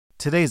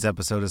Today's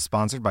episode is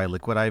sponsored by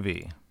Liquid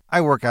IV. I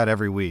work out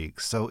every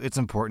week, so it's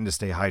important to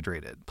stay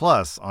hydrated.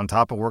 Plus, on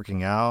top of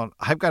working out,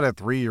 I've got a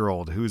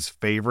 3-year-old whose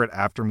favorite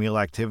after-meal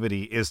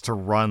activity is to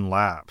run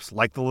laps,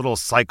 like the little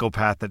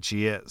psychopath that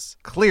she is.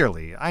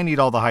 Clearly, I need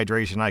all the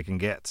hydration I can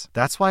get.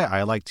 That's why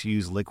I like to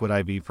use Liquid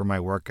IV for my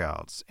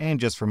workouts, and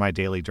just for my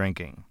daily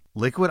drinking.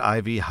 Liquid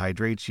IV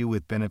hydrates you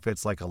with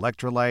benefits like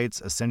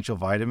electrolytes, essential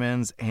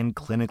vitamins, and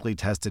clinically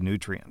tested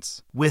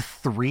nutrients. With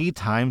 3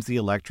 times the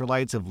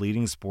electrolytes of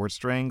leading sports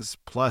drinks,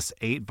 plus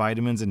 8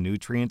 vitamins and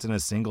nutrients in a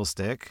single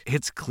stick,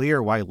 it's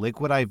clear why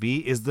Liquid IV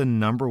is the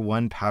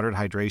 #1 powdered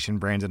hydration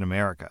brand in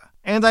America.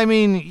 And I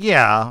mean,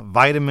 yeah,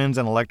 vitamins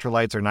and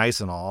electrolytes are nice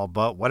and all,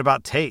 but what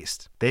about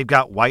taste? They've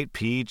got white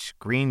peach,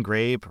 green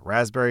grape,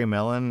 raspberry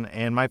melon,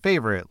 and my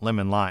favorite,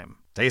 lemon lime.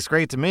 Tastes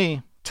great to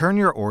me. Turn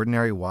your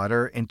ordinary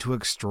water into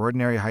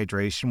extraordinary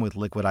hydration with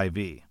Liquid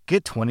IV.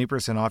 Get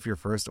 20% off your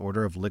first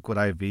order of Liquid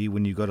IV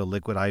when you go to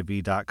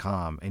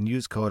liquidiv.com and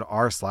use code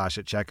R/ at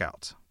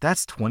checkout.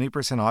 That's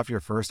 20% off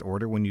your first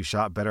order when you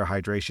shop Better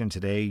Hydration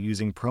today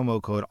using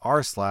promo code R/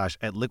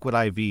 at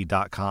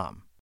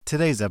liquidiv.com.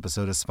 Today's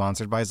episode is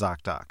sponsored by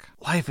ZocDoc.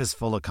 Life is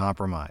full of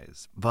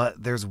compromise,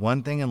 but there's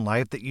one thing in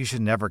life that you should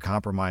never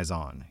compromise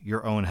on: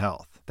 your own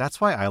health. That's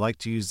why I like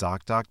to use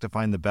ZocDoc to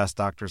find the best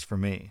doctors for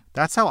me.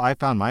 That's how I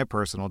found my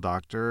personal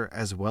doctor,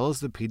 as well as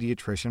the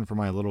pediatrician for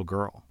my little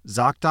girl.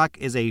 ZocDoc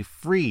is a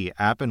free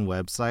app and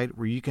website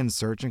where you can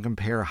search and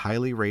compare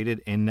highly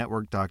rated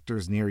in-network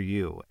doctors near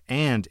you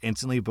and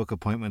instantly book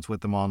appointments with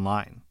them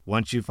online.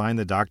 Once you find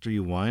the doctor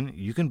you want,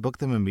 you can book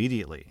them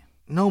immediately.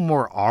 No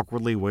more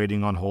awkwardly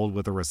waiting on hold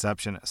with a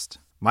receptionist.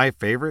 My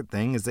favorite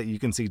thing is that you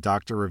can see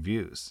doctor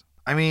reviews.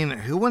 I mean,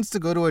 who wants to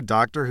go to a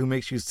doctor who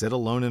makes you sit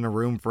alone in a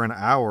room for an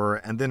hour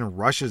and then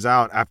rushes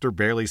out after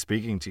barely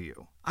speaking to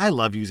you? I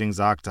love using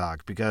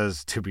ZocDoc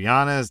because, to be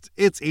honest,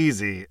 it's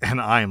easy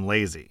and I'm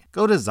lazy.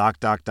 Go to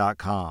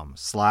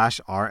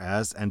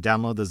ZocDoc.com/RS and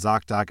download the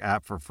ZocDoc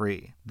app for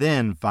free.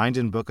 Then find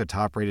and book a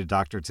top-rated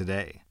doctor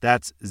today.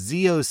 That's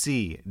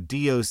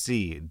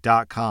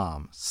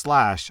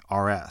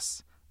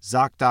ZocDoc.com/RS.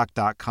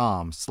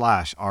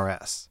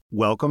 ZocDoc.com/RS.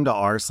 Welcome to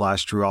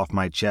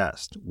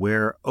r/Trueoffmychest,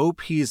 where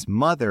OP's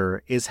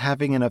mother is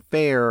having an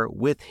affair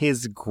with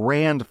his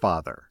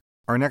grandfather.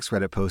 Our next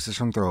Reddit post is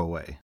from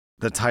Throwaway.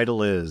 The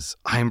title is,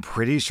 "I'm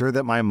pretty sure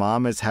that my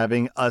mom is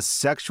having a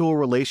sexual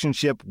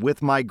relationship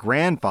with my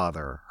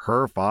grandfather,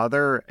 her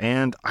father,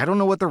 and I don't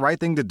know what the right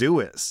thing to do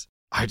is."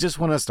 I just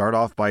want to start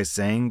off by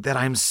saying that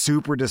I'm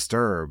super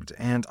disturbed,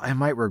 and I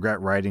might regret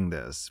writing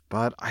this,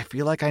 but I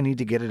feel like I need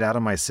to get it out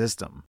of my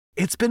system.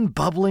 It's been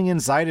bubbling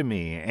inside of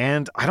me,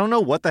 and I don't know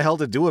what the hell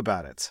to do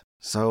about it.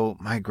 So,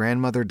 my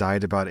grandmother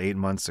died about 8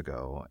 months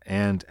ago,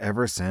 and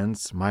ever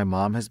since, my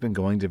mom has been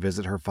going to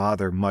visit her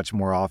father much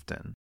more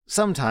often.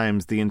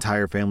 Sometimes the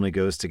entire family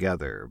goes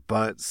together,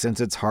 but since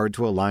it's hard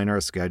to align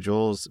our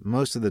schedules,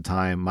 most of the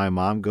time my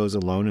mom goes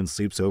alone and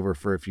sleeps over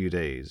for a few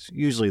days,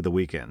 usually the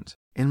weekend.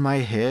 In my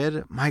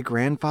head, my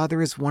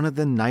grandfather is one of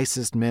the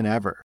nicest men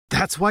ever.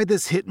 That's why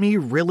this hit me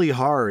really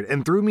hard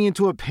and threw me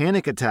into a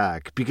panic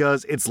attack,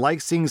 because it's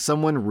like seeing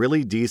someone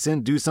really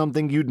decent do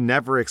something you'd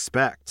never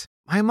expect.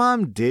 My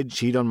mom did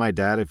cheat on my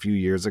dad a few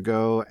years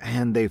ago,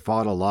 and they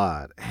fought a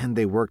lot, and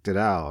they worked it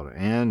out,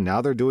 and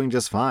now they're doing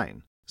just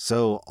fine.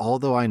 So,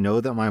 although I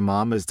know that my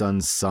mom has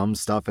done some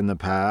stuff in the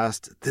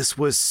past, this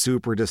was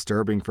super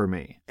disturbing for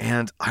me.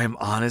 And I'm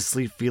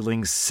honestly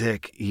feeling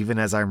sick even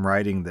as I'm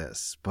writing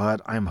this, but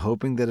I'm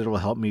hoping that it'll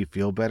help me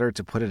feel better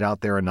to put it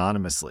out there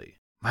anonymously.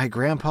 My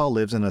grandpa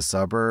lives in a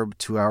suburb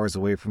 2 hours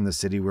away from the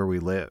city where we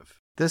live.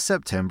 This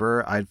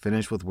September, I'd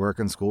finished with work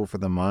and school for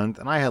the month,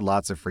 and I had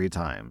lots of free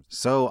time.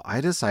 So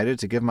I decided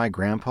to give my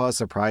grandpa a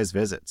surprise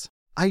visit.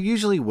 I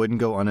usually wouldn't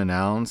go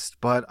unannounced,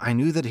 but I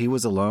knew that he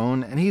was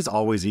alone and he's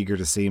always eager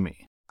to see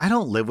me. I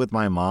don't live with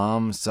my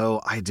mom, so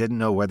I didn't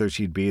know whether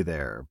she'd be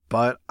there,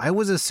 but I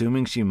was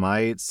assuming she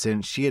might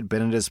since she had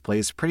been at his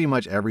place pretty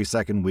much every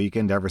second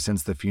weekend ever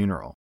since the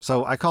funeral.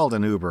 So I called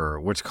an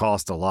Uber, which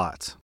cost a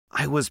lot.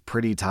 I was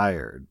pretty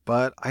tired,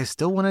 but I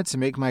still wanted to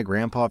make my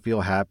grandpa feel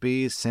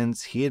happy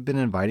since he had been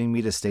inviting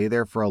me to stay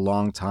there for a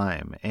long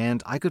time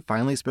and I could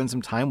finally spend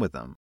some time with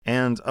him.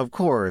 And of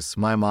course,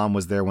 my mom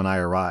was there when I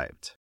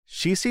arrived.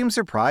 She seemed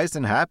surprised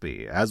and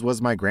happy, as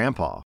was my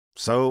grandpa.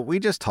 So we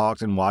just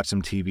talked and watched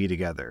some TV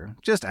together,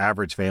 just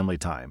average family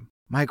time.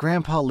 My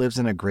grandpa lives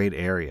in a great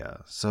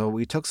area, so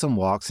we took some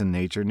walks in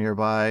nature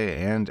nearby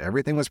and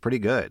everything was pretty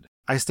good.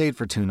 I stayed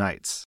for 2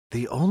 nights.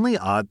 The only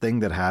odd thing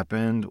that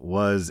happened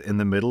was in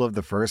the middle of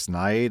the first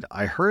night,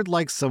 I heard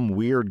like some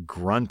weird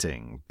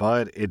grunting,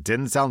 but it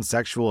didn't sound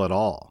sexual at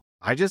all.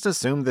 I just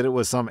assumed that it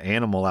was some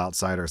animal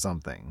outside or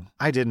something.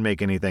 I didn't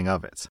make anything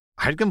of it.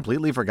 I'd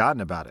completely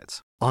forgotten about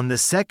it. On the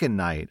second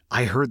night,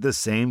 I heard the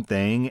same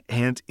thing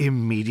and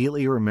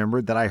immediately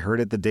remembered that I heard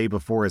it the day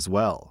before as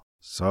well.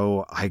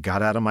 So I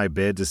got out of my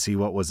bed to see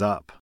what was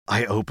up.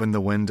 I opened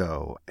the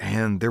window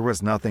and there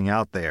was nothing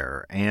out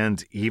there.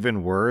 And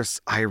even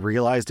worse, I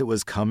realized it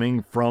was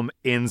coming from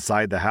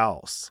inside the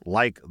house,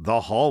 like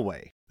the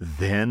hallway.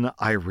 Then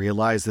I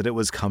realized that it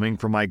was coming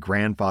from my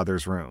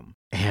grandfather's room.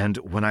 And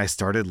when I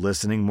started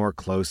listening more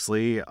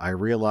closely, I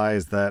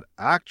realized that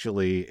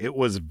actually it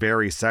was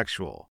very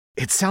sexual.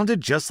 It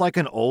sounded just like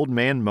an old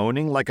man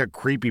moaning like a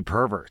creepy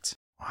pervert.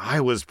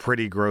 I was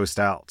pretty grossed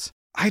out.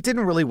 I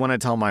didn't really want to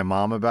tell my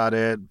mom about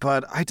it,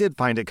 but I did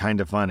find it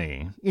kind of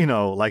funny.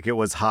 Like it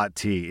was hot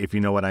tea, if you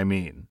know what I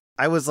mean.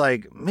 I was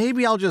like,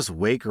 maybe I'll just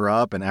wake her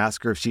up and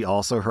ask her if she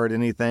also heard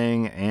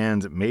anything,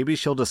 and maybe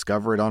she'll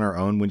discover it on her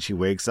own when she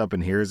wakes up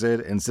and hears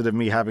it, instead of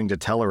me having to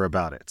tell her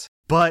about it.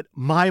 But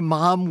my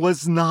mom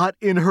was not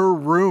in her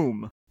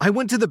room. I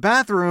went to the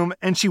bathroom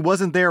and she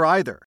wasn't there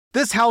either.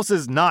 This house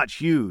is not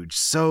huge,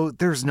 so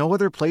there's no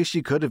other place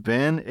she could have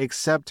been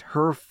except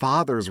her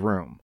father's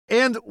room.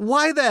 And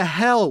why the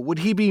hell would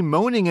he be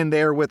moaning in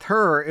there with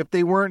her if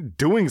they weren't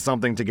doing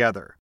something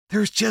together?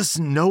 There's just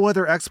no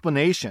other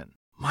explanation.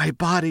 My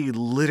body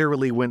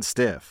literally went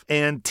stiff,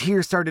 and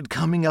tears started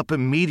coming up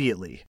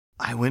immediately.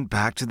 I went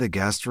back to the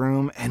guest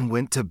room and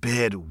went to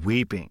bed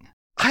weeping.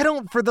 I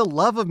don't, for the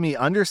love of me,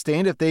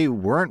 understand if they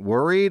weren't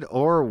worried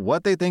or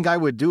what they think I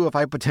would do if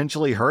I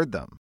potentially heard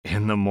them.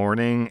 In the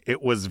morning,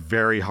 it was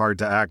very hard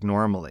to act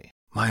normally.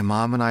 My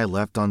mom and I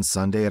left on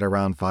Sunday at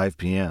around 5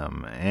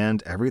 p.m.,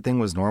 and everything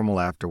was normal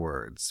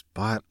afterwards.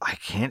 But I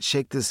can't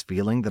shake this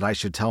feeling that I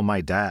should tell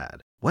my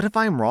dad. What if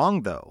I'm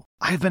wrong, though?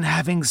 I've been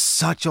having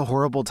such a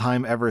horrible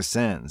time ever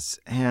since,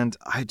 and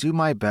I do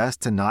my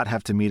best to not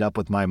have to meet up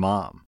with my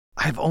mom.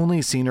 I've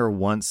only seen her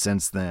once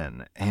since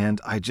then, and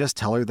I just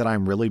tell her that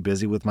I'm really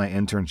busy with my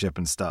internship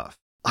and stuff.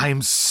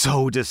 I'm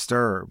so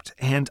disturbed,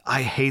 and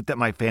I hate that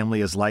my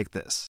family is like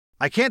this.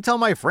 I can't tell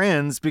my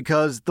friends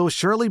because they'll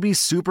surely be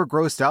super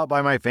grossed out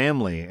by my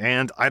family,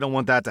 and I don't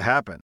want that to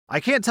happen. I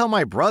can't tell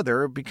my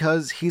brother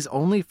because he's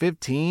only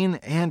 15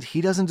 and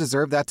he doesn't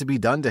deserve that to be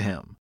done to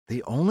him.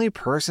 The only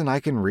person I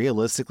can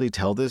realistically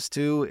tell this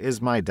to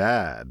is my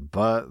dad,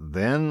 but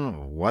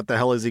then what the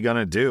hell is he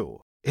gonna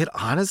do? It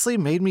honestly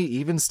made me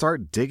even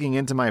start digging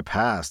into my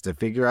past to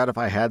figure out if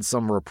I had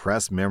some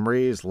repressed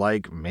memories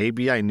like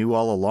maybe I knew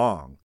all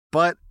along.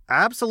 But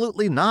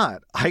absolutely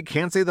not. I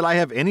can't say that I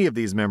have any of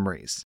these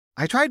memories.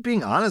 I tried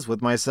being honest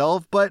with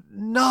myself, but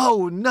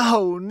no.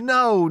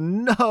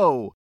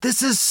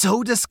 This is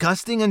so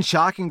disgusting and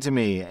shocking to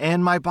me,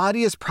 and my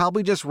body is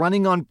probably just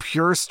running on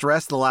pure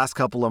stress the last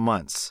couple of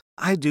months.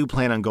 I do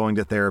plan on going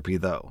to therapy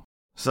though.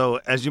 So,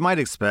 as you might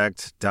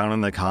expect, down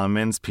in the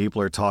comments,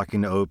 people are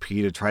talking to OP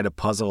to try to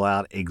puzzle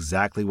out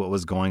exactly what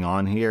was going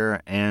on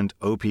here, and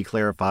OP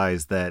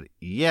clarifies that,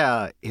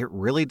 yeah, it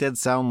really did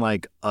sound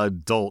like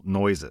adult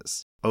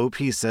noises. OP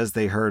says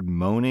they heard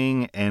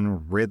moaning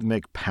and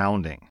rhythmic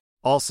pounding.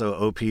 Also,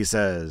 OP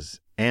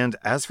says, and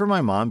as for my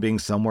mom being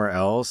somewhere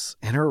else,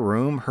 in her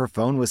room, her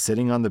phone was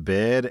sitting on the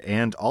bed,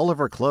 and all of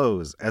her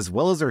clothes, as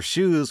well as her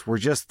shoes, were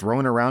just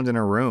thrown around in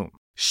her room.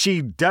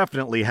 She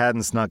definitely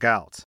hadn't snuck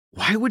out.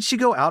 Why would she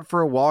go out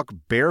for a walk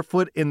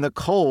barefoot in the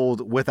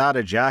cold without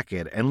a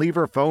jacket and leave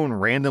her phone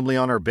randomly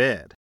on her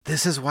bed?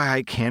 This is why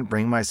I can't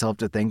bring myself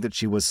to think that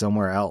she was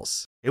somewhere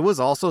else. It was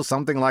also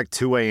something like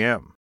 2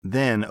 a.m.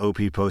 Then OP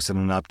posted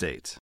an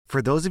update.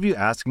 For those of you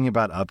asking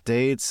about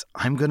updates,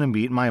 I'm gonna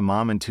meet my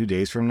mom in 2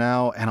 days from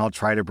now and I'll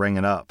try to bring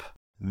it up.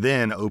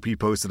 Then OP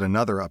posted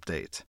another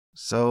update.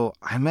 So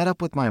I met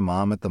up with my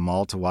mom at the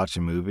mall to watch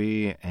a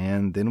movie,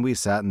 and then we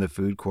sat in the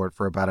food court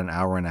for about an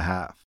hour and a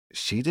half.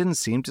 She didn't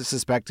seem to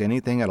suspect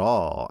anything at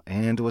all,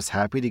 and was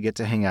happy to get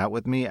to hang out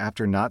with me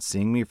after not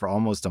seeing me for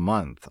almost a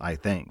month, I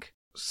think.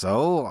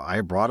 So I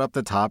brought up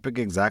the topic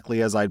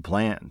exactly as I'd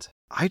planned.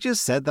 I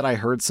just said that I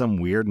heard some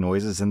weird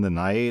noises in the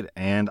night,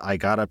 and I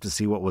got up to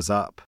see what was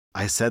up.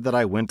 I said that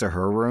I went to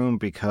her room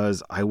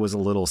because I was a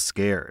little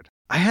scared.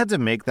 I had to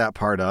make that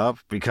part up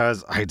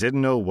because I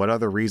didn't know what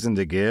other reason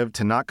to give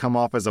to not come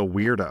off as a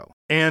weirdo.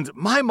 And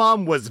my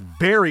mom was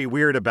very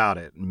weird about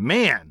it.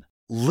 Man!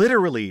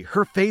 Literally,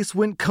 her face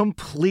went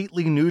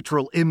completely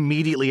neutral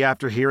immediately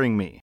after hearing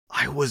me.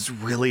 I was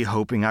really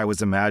hoping I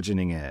was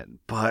imagining it,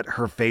 but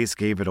her face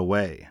gave it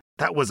away.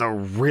 That was a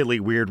really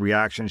weird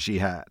reaction she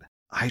had.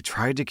 I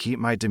tried to keep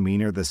my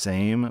demeanor the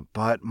same,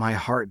 but my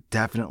heart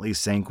definitely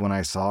sank when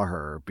I saw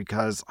her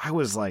because I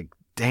was like,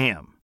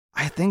 damn.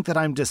 I think that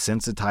I'm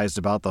desensitized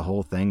about the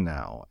whole thing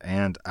now,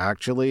 and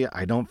actually,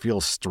 I don't feel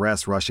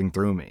stress rushing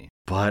through me.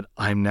 But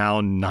I'm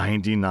now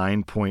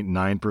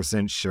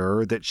 99.9%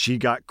 sure that she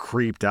got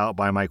creeped out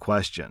by my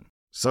question.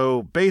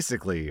 So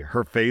basically,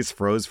 her face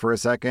froze for a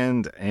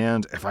second,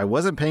 and if I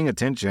wasn't paying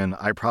attention,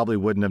 I probably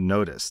wouldn't have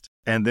noticed.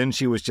 And then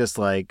she was just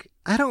like,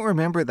 I don't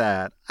remember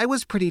that. I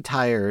was pretty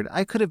tired.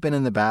 I could have been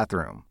in the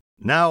bathroom.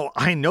 Now,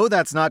 I know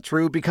that's not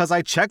true because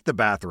I checked the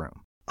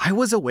bathroom. I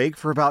was awake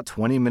for about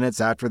 20 minutes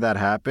after that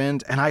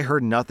happened, and I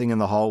heard nothing in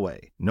the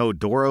hallway. No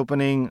door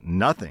opening,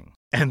 nothing.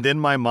 And then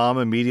my mom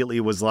immediately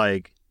was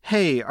like,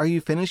 hey, are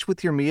you finished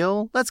with your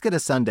meal? Let's get a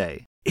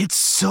sundae. It's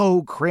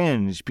so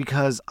cringe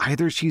because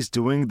either she's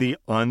doing the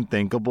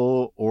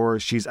unthinkable or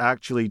she's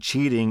actually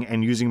cheating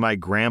and using my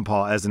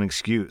grandpa as an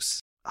excuse.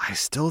 I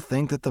still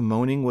think that the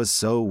moaning was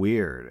so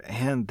weird,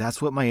 and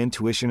that's what my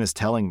intuition is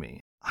telling me.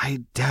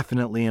 I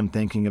definitely am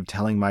thinking of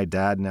telling my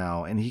dad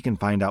now and he can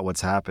find out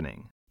what's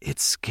happening.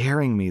 It's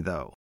scaring me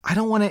though. I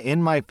don't want to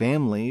end my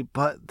family,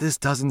 but this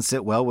doesn't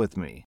sit well with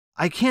me.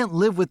 I can't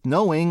live with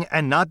knowing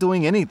and not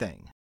doing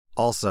anything.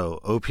 Also,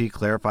 OP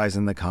clarifies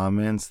in the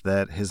comments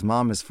that his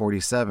mom is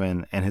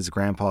 47 and his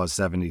grandpa is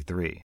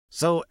 73.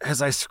 So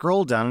as I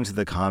scroll down into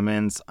the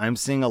comments, I'm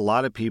seeing a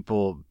lot of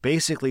people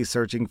basically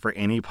searching for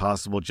any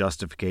possible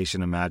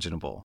justification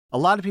imaginable. A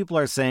lot of people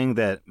are saying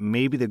that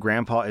maybe the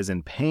grandpa is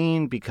in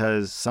pain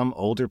because some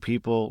older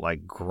people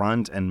like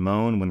grunt and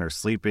moan when they're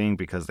sleeping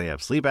because they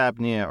have sleep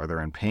apnea or they're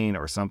in pain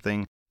or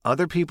something.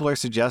 Other people are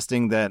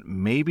suggesting that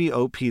maybe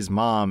OP's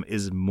mom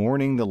is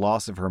mourning the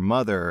loss of her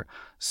mother,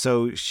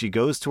 so she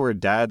goes to her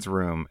dad's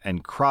room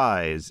and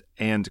cries,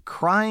 and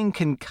crying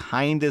can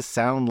kinda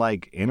sound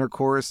like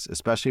intercourse,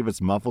 especially if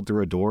it's muffled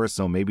through a door,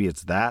 so maybe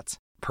it's that.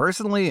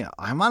 Personally,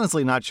 I'm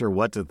honestly not sure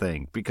what to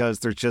think, because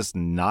there's just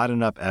not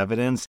enough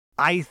evidence.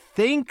 I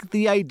think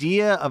the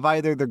idea of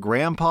either the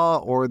grandpa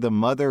or the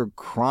mother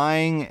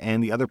crying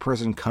and the other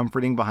person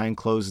comforting behind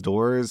closed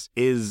doors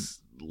is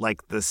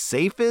like the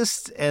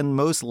safest and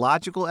most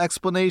logical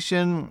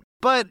explanation.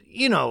 But,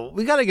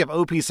 we gotta give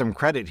OP some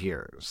credit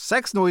here.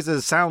 Sex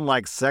noises sound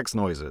like sex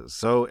noises,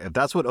 so if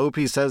that's what OP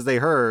says they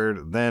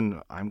heard, then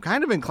I'm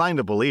kind of inclined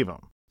to believe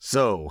him.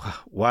 So,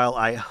 while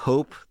I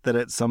hope that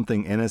it's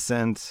something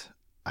innocent,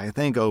 I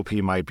think OP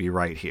might be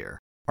right here.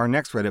 Our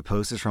next Reddit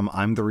post is from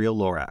I'm the Real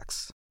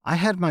Lorax. I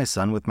had my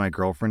son with my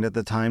girlfriend at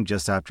the time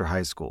just after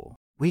high school.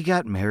 We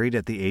got married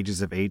at the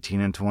ages of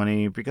 18 and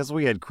 20 because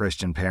we had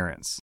Christian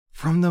parents.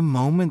 From the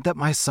moment that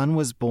my son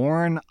was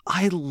born,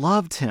 I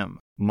loved him.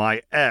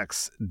 My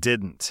ex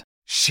didn't.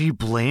 She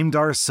blamed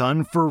our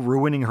son for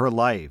ruining her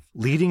life,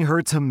 leading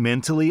her to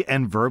mentally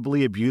and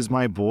verbally abuse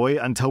my boy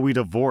until we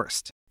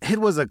divorced.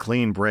 It was a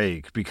clean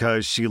break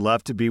because she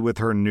left to be with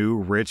her new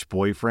rich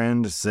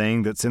boyfriend,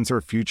 saying that since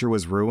her future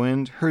was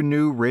ruined, her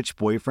new rich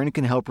boyfriend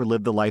can help her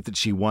live the life that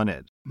she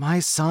wanted. My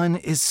son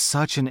is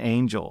such an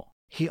angel.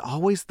 He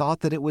always thought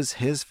that it was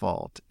his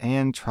fault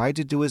and tried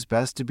to do his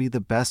best to be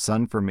the best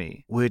son for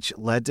me, which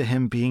led to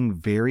him being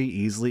very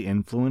easily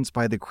influenced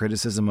by the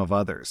criticism of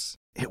others.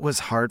 It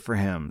was hard for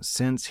him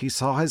since he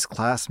saw his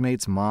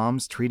classmates'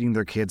 moms treating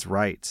their kids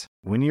right.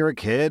 When you're a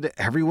kid,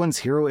 everyone's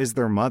hero is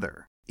their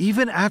mother.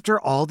 Even after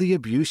all the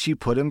abuse she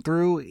put him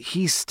through,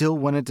 he still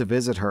wanted to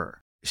visit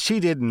her.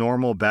 She did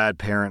normal bad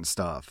parent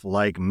stuff,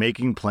 like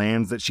making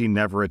plans that she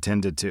never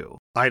attended to.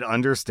 I'd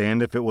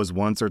understand if it was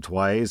once or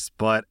twice,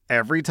 but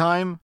every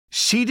time?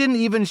 She didn't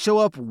even show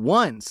up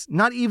once,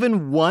 not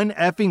even one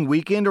effing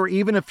weekend or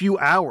even a few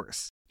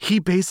hours. He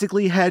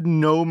basically had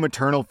no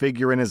maternal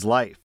figure in his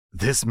life.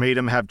 This made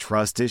him have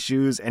trust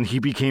issues and he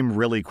became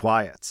really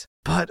quiet.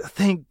 But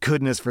thank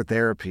goodness for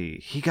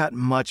therapy, he got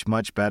much,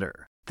 much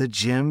better. The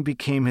gym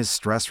became his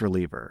stress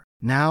reliever.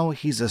 Now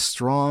he's a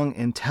strong,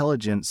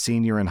 intelligent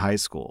senior in high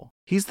school.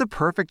 He's the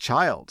perfect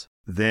child.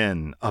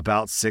 Then,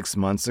 about 6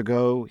 months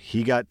ago,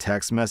 he got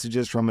text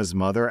messages from his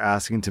mother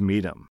asking to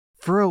meet him.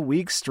 For a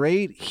week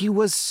straight, he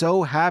was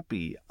so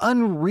happy,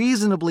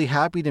 unreasonably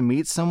happy to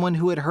meet someone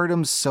who had hurt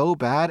him so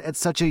bad at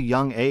such a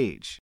young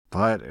age.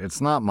 But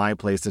it's not my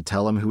place to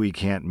tell him who he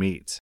can't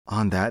meet.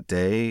 On that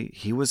day,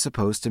 he was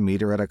supposed to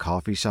meet her at a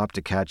coffee shop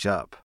to catch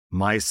up.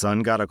 My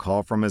son got a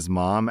call from his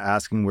mom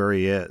asking where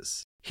he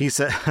is. He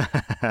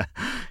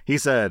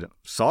said,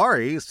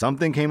 sorry,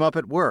 something came up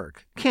at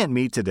work. Can't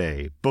meet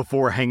today,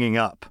 before hanging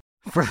up.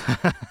 For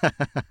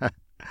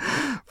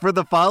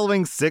the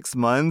following 6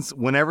 months,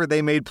 whenever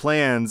they made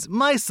plans,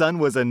 my son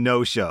was a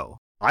no-show.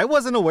 I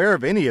wasn't aware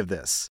of any of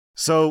this.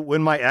 So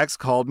when my ex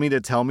called me to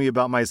tell me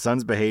about my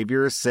son's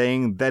behavior,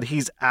 saying that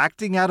he's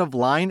acting out of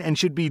line and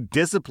should be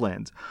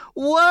disciplined.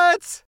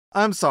 What?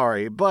 I'm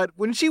sorry, but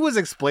when she was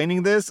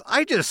explaining this,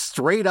 I just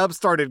straight up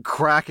started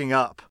cracking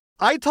up.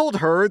 I told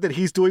her that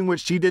he's doing what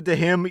she did to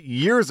him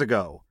years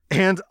ago,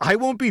 and I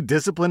won't be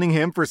disciplining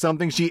him for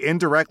something she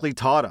indirectly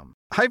taught him.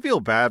 I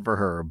feel bad for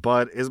her,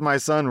 but is my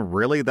son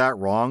really that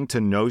wrong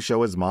to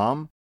no-show his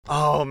mom?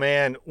 Oh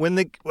man, when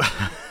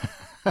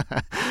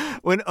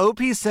OP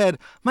said,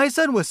 my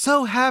son was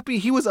so happy,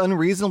 he was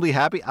unreasonably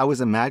happy, I was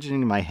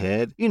imagining in my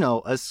head,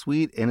 a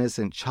sweet,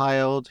 innocent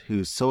child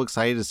who's so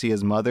excited to see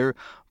his mother.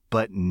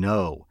 But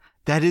no,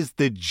 that is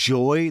the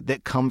joy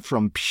that comes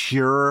from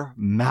pure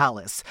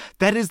malice.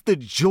 That is the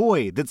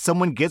joy that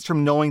someone gets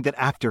from knowing that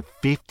after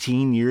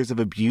 15 years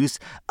of abuse,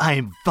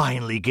 I'm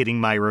finally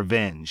getting my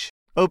revenge.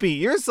 OP,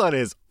 your son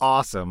is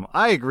awesome.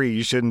 I agree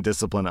you shouldn't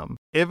discipline him.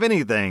 If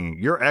anything,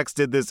 your ex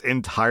did this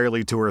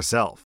entirely to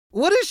herself.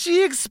 What does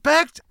she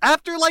expect?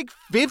 After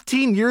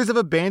 15 years of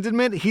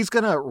abandonment, he's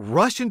gonna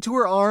rush into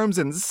her arms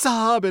and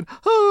sob and,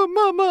 oh,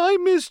 mama, I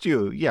missed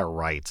you. Yeah,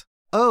 right.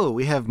 Oh,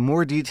 we have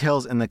more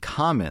details in the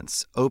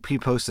comments. OP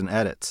posts an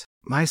edit.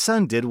 My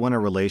son did want a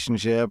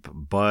relationship,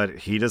 but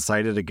he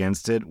decided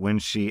against it when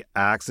she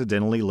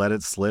accidentally let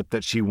it slip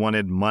that she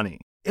wanted money.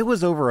 It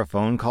was over a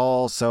phone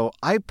call, so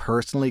I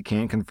personally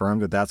can't confirm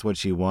that that's what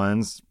she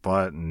wants,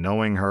 but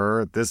knowing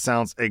her, this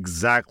sounds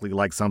exactly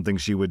like something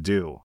she would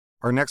do.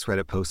 Our next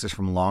Reddit post is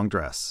from Long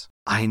Dress.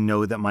 I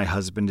know that my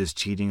husband is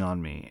cheating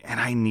on me, and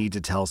I need to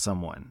tell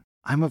someone.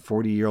 I'm a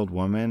 40-year-old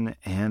woman,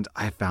 and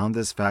I found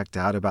this fact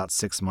out about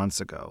 6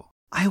 months ago.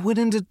 I went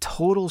into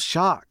total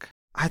shock.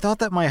 I thought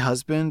that my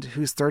husband,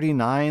 who's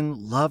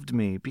 39, loved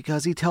me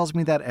because he tells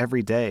me that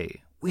every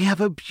day. We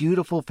have a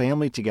beautiful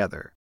family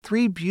together.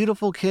 3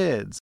 beautiful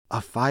kids, a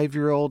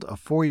 5-year-old, a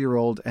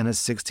 4-year-old, and a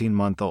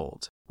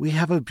 16-month-old. We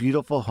have a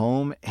beautiful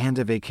home and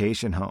a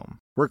vacation home.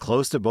 We're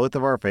close to both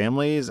of our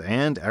families,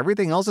 and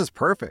everything else is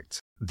perfect.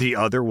 The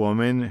other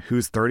woman,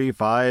 who's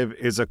 35,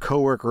 is a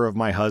coworker of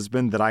my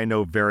husband that I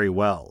know very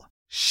well.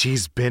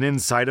 She's been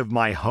inside of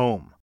my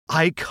home.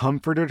 I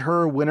comforted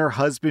her when her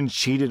husband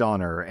cheated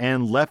on her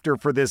and left her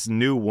for this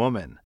new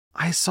woman.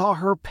 I saw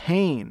her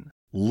pain.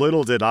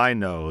 Little did I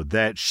know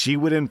that she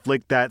would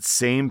inflict that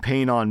same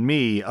pain on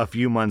me a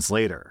few months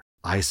later.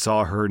 I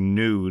saw her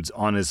nudes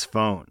on his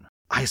phone.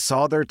 I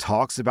saw their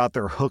talks about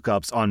their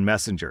hookups on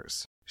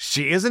messengers.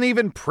 She isn't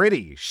even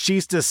pretty.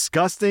 She's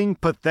disgusting,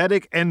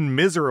 pathetic, and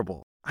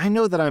miserable. I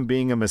know that I'm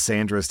being a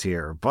misandrist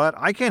here, but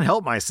I can't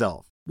help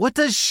myself. What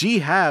does she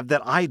have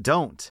that I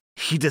don't?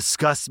 He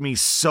disgusts me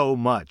so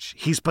much.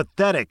 He's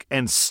pathetic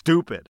and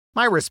stupid.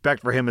 My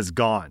respect for him is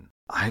gone.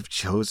 I've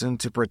chosen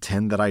to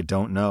pretend that I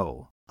don't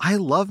know. I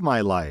love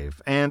my life,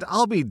 and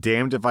I'll be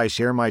damned if I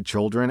share my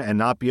children and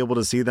not be able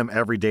to see them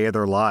every day of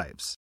their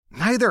lives.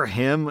 Neither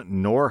him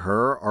nor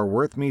her are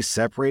worth me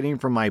separating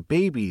from my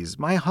babies,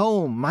 my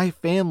home, my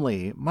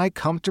family, my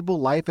comfortable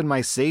life, and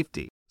my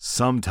safety.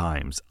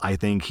 Sometimes I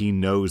think he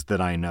knows that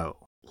I know.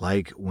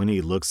 Like when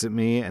he looks at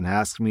me and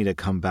asks me to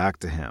come back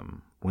to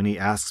him. When he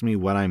asks me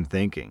what I'm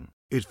thinking.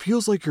 It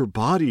feels like your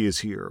body is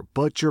here,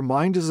 but your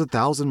mind is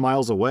 1,000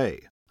 miles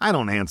away. I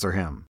don't answer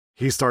him.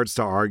 He starts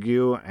to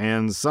argue,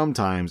 and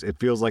sometimes it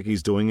feels like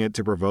he's doing it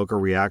to provoke a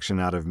reaction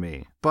out of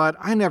me. But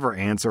I never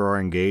answer or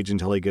engage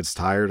until he gets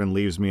tired and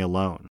leaves me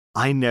alone.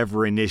 I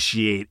never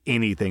initiate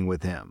anything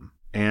with him.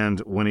 And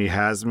when he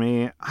has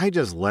me, I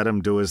just let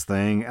him do his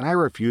thing, and I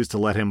refuse to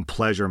let him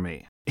pleasure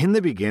me. In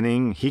the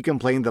beginning, he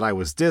complained that I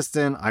was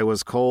distant, I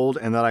was cold,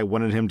 and that I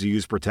wanted him to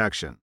use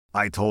protection.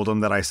 I told him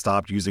that I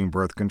stopped using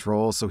birth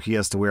control, so he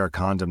has to wear a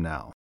condom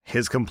now.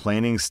 His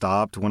complaining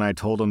stopped when I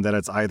told him that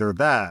it's either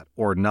that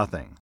or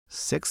nothing.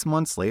 6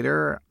 months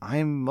later,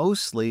 I'm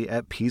mostly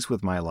at peace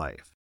with my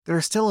life.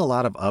 There's still a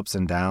lot of ups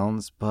and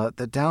downs, but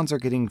the downs are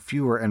getting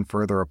fewer and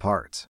further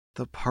apart.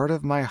 The part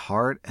of my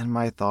heart and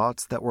my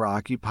thoughts that were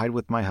occupied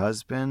with my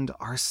husband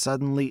are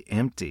suddenly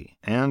empty,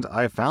 and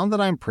I found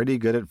that I'm pretty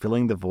good at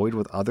filling the void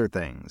with other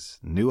things,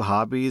 new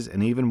hobbies,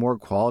 and even more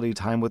quality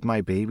time with my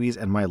babies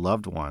and my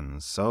loved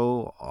ones,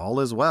 so all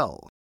is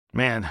well.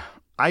 Man,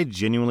 I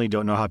genuinely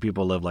don't know how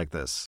people live like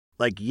this.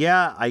 Like,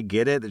 yeah, I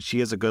get it that she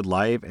has a good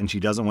life and she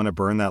doesn't want to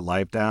burn that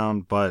life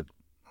down, but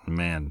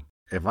man,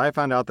 if I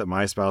found out that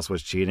my spouse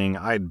was cheating,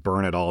 I'd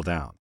burn it all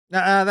down.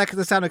 That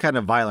sounded kind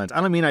of violent. I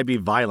don't mean I'd be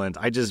violent.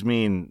 I just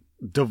mean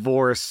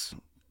divorce,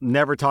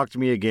 never talk to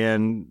me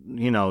again,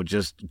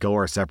 just go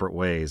our separate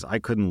ways. I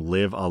couldn't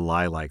live a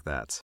lie like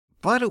that.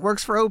 But it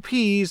works for OP,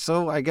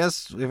 so I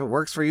guess if it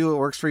works for you, it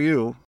works for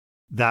you.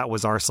 That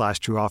was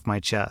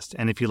r/TrueOffMychest.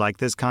 And if you like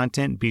this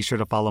content, be sure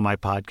to follow my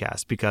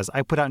podcast because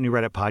I put out new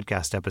Reddit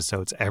podcast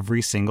episodes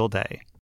every single day.